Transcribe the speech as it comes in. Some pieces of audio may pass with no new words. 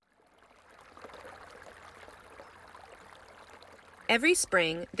Every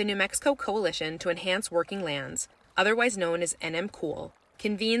spring, the New Mexico Coalition to Enhance Working Lands, otherwise known as NMCOOL,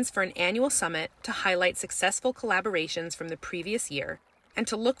 convenes for an annual summit to highlight successful collaborations from the previous year and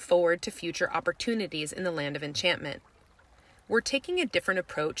to look forward to future opportunities in the Land of Enchantment. We're taking a different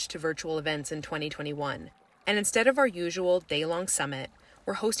approach to virtual events in 2021, and instead of our usual day-long summit,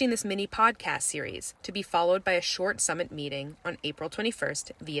 we're hosting this mini podcast series to be followed by a short summit meeting on April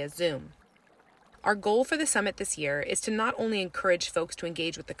 21st via Zoom. Our goal for the summit this year is to not only encourage folks to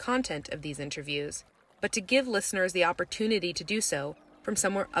engage with the content of these interviews, but to give listeners the opportunity to do so from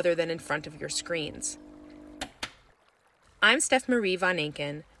somewhere other than in front of your screens. I'm Steph Marie Von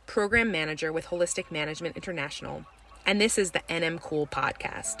Enken, Program Manager with Holistic Management International, and this is the NMCOOL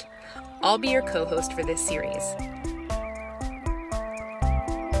podcast. I'll be your co-host for this series.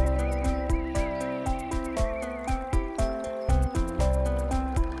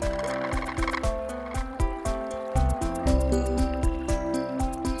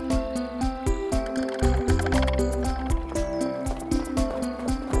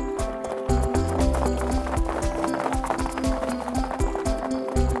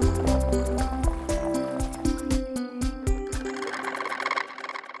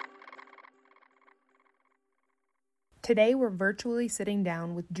 Today, we're virtually sitting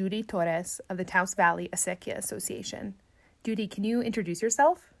down with Judy Torres of the Taos Valley Acequia Association. Judy, can you introduce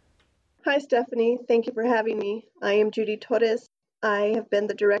yourself? Hi, Stephanie. Thank you for having me. I am Judy Torres. I have been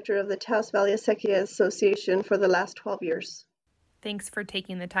the director of the Taos Valley Acequia Association for the last 12 years. Thanks for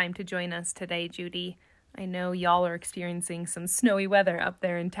taking the time to join us today, Judy. I know y'all are experiencing some snowy weather up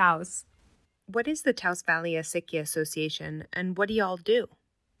there in Taos. What is the Taos Valley Acequia Association, and what do y'all do?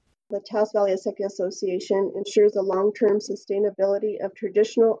 The Taos Valley Acequia Association ensures the long-term sustainability of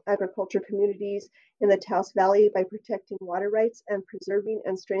traditional agriculture communities in the Taos Valley by protecting water rights and preserving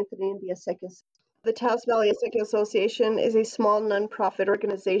and strengthening the acequias. The Taos Valley Acequia Association is a small nonprofit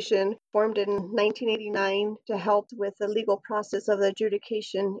organization formed in 1989 to help with the legal process of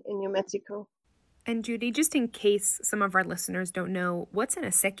adjudication in New Mexico. And Judy, just in case some of our listeners don't know, what's an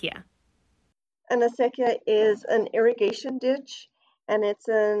acequia? An acequia is an irrigation ditch, and it's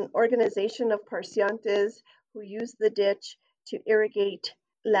an organization of parciantes who use the ditch to irrigate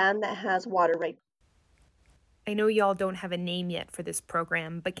land that has water rights. I know y'all don't have a name yet for this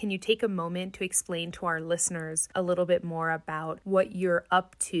program, but can you take a moment to explain to our listeners a little bit more about what you're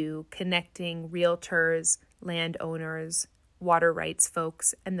up to connecting realtors, landowners, water rights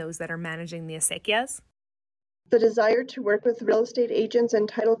folks, and those that are managing the acequias? The desire to work with real estate agents and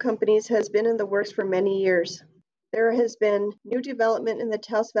title companies has been in the works for many years. There has been new development in the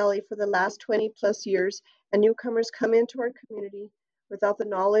Taos Valley for the last 20 plus years, and newcomers come into our community without the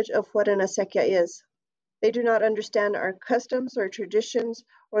knowledge of what an acequia is. They do not understand our customs or traditions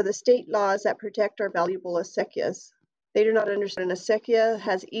or the state laws that protect our valuable acequias. They do not understand an acequia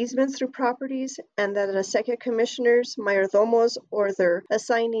has easements through properties and that an acequia commissioners, mayordomos, or their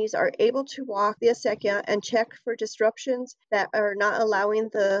assignees are able to walk the acequia and check for disruptions that are not allowing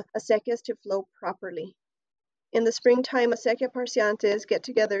the acequias to flow properly. In the springtime, acequia parciantes get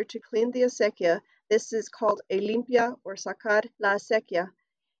together to clean the acequia. This is called a limpia or sacar la acequia.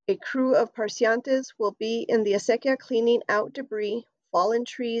 A crew of parciantes will be in the acequia cleaning out debris, fallen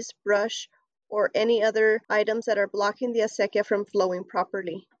trees, brush, or any other items that are blocking the acequia from flowing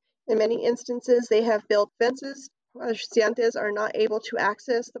properly. In many instances, they have built fences. Parciantes are not able to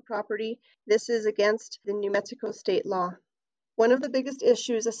access the property. This is against the New Mexico state law. One of the biggest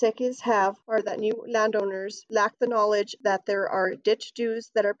issues acequias have are that new landowners lack the knowledge that there are ditch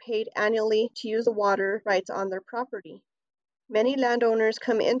dues that are paid annually to use the water rights on their property. Many landowners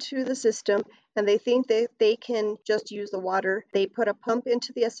come into the system and they think that they can just use the water. They put a pump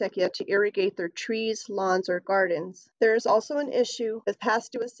into the acequia to irrigate their trees, lawns, or gardens. There is also an issue with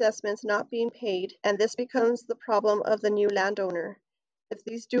past due assessments not being paid, and this becomes the problem of the new landowner. If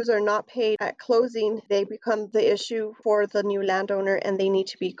these dues are not paid at closing, they become the issue for the new landowner and they need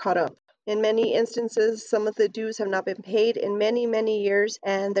to be caught up. In many instances, some of the dues have not been paid in many, many years,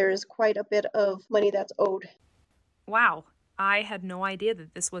 and there is quite a bit of money that's owed. Wow. I had no idea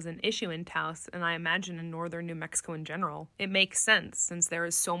that this was an issue in Taos, and I imagine in northern New Mexico in general. It makes sense since there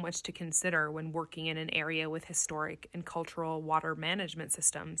is so much to consider when working in an area with historic and cultural water management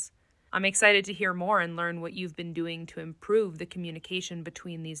systems. I'm excited to hear more and learn what you've been doing to improve the communication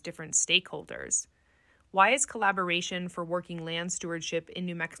between these different stakeholders. Why is collaboration for working land stewardship in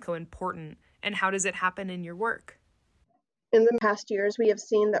New Mexico important, and how does it happen in your work? In the past years, we have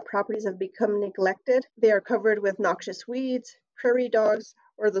seen that properties have become neglected. They are covered with noxious weeds, prairie dogs,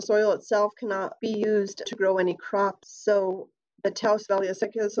 or the soil itself cannot be used to grow any crops. So the Taos Valley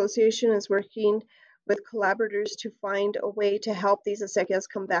Acequia Association is working with collaborators to find a way to help these acequias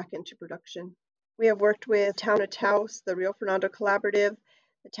come back into production. We have worked with Town of Taos, the Rio Fernando Collaborative,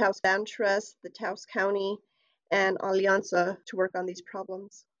 the Taos Land Trust, the Taos County, and Alianza to work on these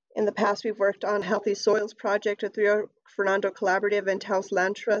problems. In the past, we've worked on Healthy Soils Project with Rio Fernando Collaborative and Taos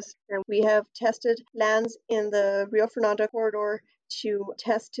Land Trust, and we have tested lands in the Rio Fernando corridor to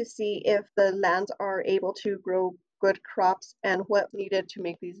test to see if the lands are able to grow good crops and what needed to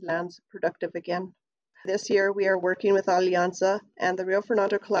make these lands productive again. This year, we are working with Alianza and the Rio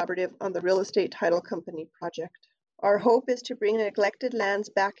Fernando Collaborative on the Real Estate Title Company project. Our hope is to bring neglected lands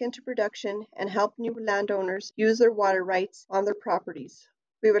back into production and help new landowners use their water rights on their properties.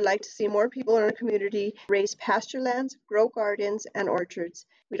 We would like to see more people in our community raise pasture lands, grow gardens, and orchards.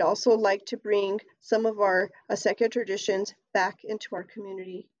 We'd also like to bring some of our acequia traditions back into our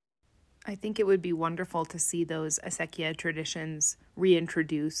community. I think it would be wonderful to see those acequia traditions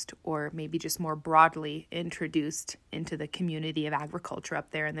reintroduced, or maybe just more broadly introduced into the community of agriculture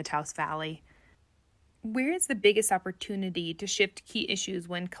up there in the Taos Valley. Where is the biggest opportunity to shift key issues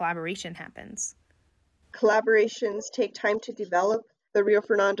when collaboration happens? Collaborations take time to develop. The Rio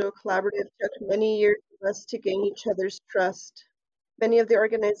Fernando Collaborative took many years for us to gain each other's trust. Many of the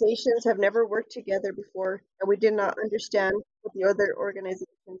organizations have never worked together before, and we did not understand what the other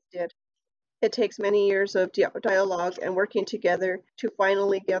organizations did. It takes many years of dialogue and working together to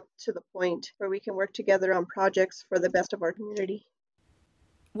finally get to the point where we can work together on projects for the best of our community.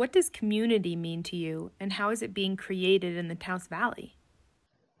 What does community mean to you, and how is it being created in the Taos Valley?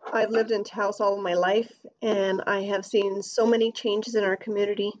 I've lived in Taos all of my life, and I have seen so many changes in our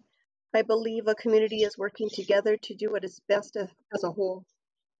community. I believe a community is working together to do what is best as a whole.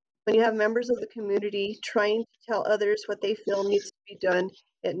 When you have members of the community trying to tell others what they feel needs to be done,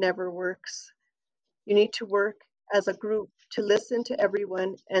 it never works. You need to work as a group to listen to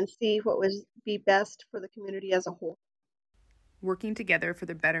everyone and see what would be best for the community as a whole. Working together for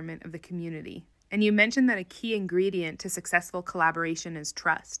the betterment of the community. And you mentioned that a key ingredient to successful collaboration is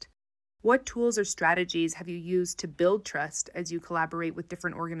trust. What tools or strategies have you used to build trust as you collaborate with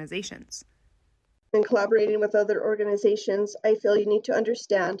different organizations? In collaborating with other organizations, I feel you need to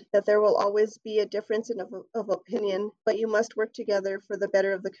understand that there will always be a difference of opinion, but you must work together for the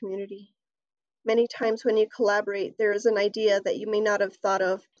better of the community. Many times when you collaborate, there is an idea that you may not have thought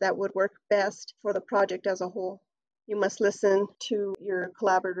of that would work best for the project as a whole. You must listen to your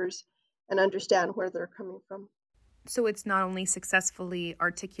collaborators and understand where they're coming from. So it's not only successfully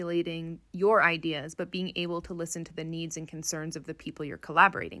articulating your ideas, but being able to listen to the needs and concerns of the people you're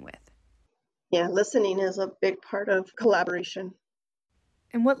collaborating with. Yeah, listening is a big part of collaboration.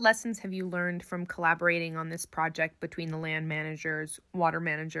 And what lessons have you learned from collaborating on this project between the land managers, water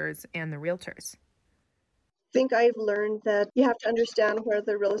managers, and the realtors? I think I've learned that you have to understand where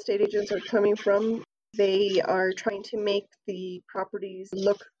the real estate agents are coming from. They are trying to make the properties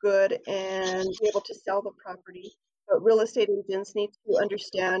look good and be able to sell the property. But real estate agents need to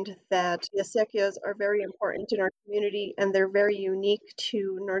understand that the acequias are very important in our community and they're very unique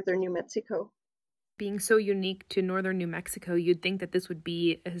to northern New Mexico. Being so unique to northern New Mexico, you'd think that this would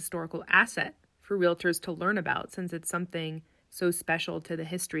be a historical asset for realtors to learn about, since it's something so special to the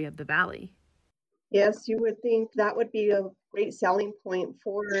history of the valley. Yes, you would think that would be a great selling point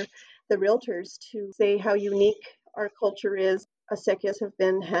for the realtors to say how unique our culture is. Acequias have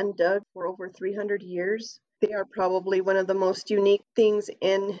been hand dug for over 300 years. They are probably one of the most unique things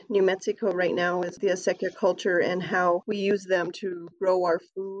in New Mexico right now is the acequia culture and how we use them to grow our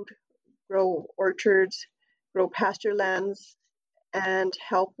food, grow orchards, grow pasture lands, and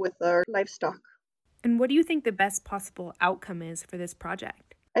help with our livestock. And what do you think the best possible outcome is for this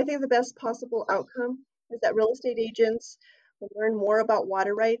project? I think the best possible outcome is that real estate agents will learn more about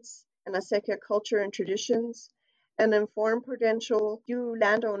water rights and acequia culture and traditions and inform potential new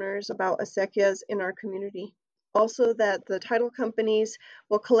landowners about acequias in our community. Also, that the title companies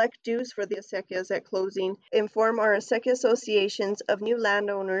will collect dues for the acequias at closing, inform our acequia associations of new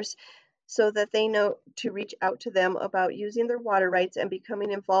landowners so that they know to reach out to them about using their water rights and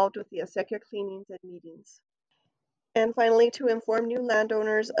becoming involved with the acequia cleanings and meetings. And finally, to inform new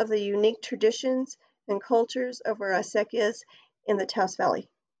landowners of the unique traditions and cultures of our acequias in the Taos Valley.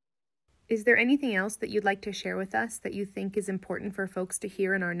 Is there anything else that you'd like to share with us that you think is important for folks to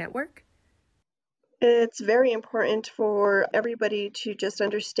hear in our network? It's very important for everybody to just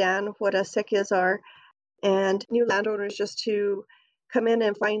understand what acequias are and new landowners just to come in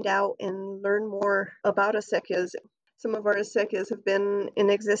and find out and learn more about acequias. Some of our acequias have been in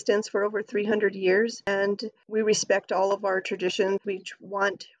existence for over 300 years, and we respect all of our traditions. We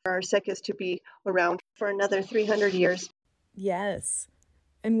want our acequias to be around for another 300 years. Yes.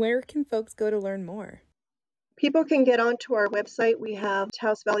 And where can folks go to learn more? People can get onto our website. We have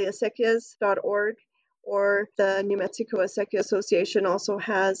taosvalleyacequias.org, or the New Mexico Acequia Association also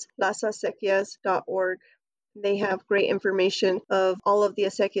has lasacequias.org. They have great information of all of the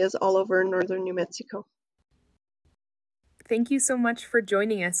acequias all over northern New Mexico. Thank you so much for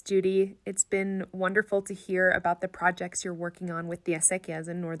joining us, Judy. It's been wonderful to hear about the projects you're working on with the acequias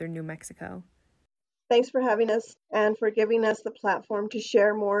in northern New Mexico. Thanks for having us and for giving us the platform to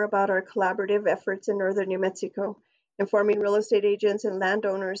share more about our collaborative efforts in northern New Mexico, informing real estate agents and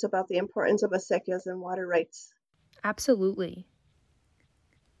landowners about the importance of acequias and water rights. Absolutely.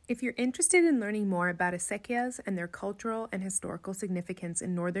 If you're interested in learning more about acequias and their cultural and historical significance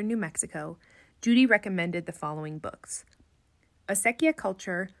in northern New Mexico, Judy recommended the following books: Acequia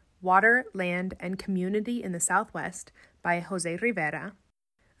Culture, Water, Land, and Community in the Southwest by Jose Rivera,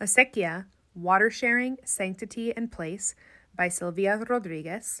 Acequia, Water Sharing, Sanctity, and Place by Sylvia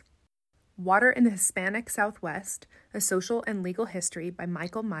Rodriguez, Water in the Hispanic Southwest, A Social and Legal History by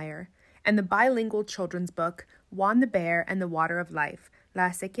Michael Meyer, and the bilingual children's book Juan the Bear and the Water of Life, La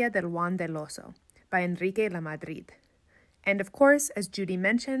Acequia del Juan del Oso by Enrique Lamadrid. And of course, as Judy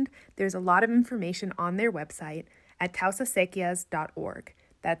mentioned, there's a lot of information on their website at taosacequias.org.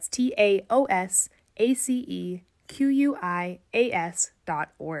 That's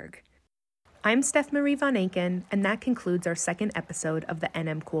TAOSACEQUIAS.org. I'm Steph Marie Von Aken, and that concludes our second episode of the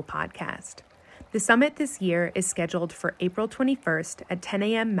NM Cool podcast. The summit this year is scheduled for April 21st at 10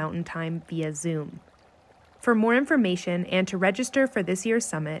 a.m. Mountain Time via Zoom. For more information and to register for this year's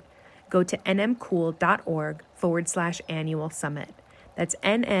summit, go to nmcool.org/annual summit. That's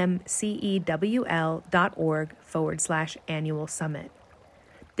nmcewl.org/annual summit.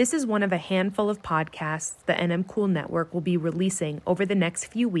 This is one of a handful of podcasts the NM Cool Network will be releasing over the next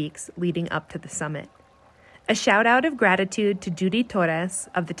few weeks leading up to the summit. A shout out of gratitude to Judy Torres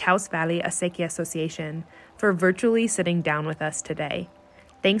of the Taos Valley Acequia Association for virtually sitting down with us today.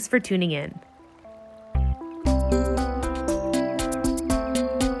 Thanks for tuning in.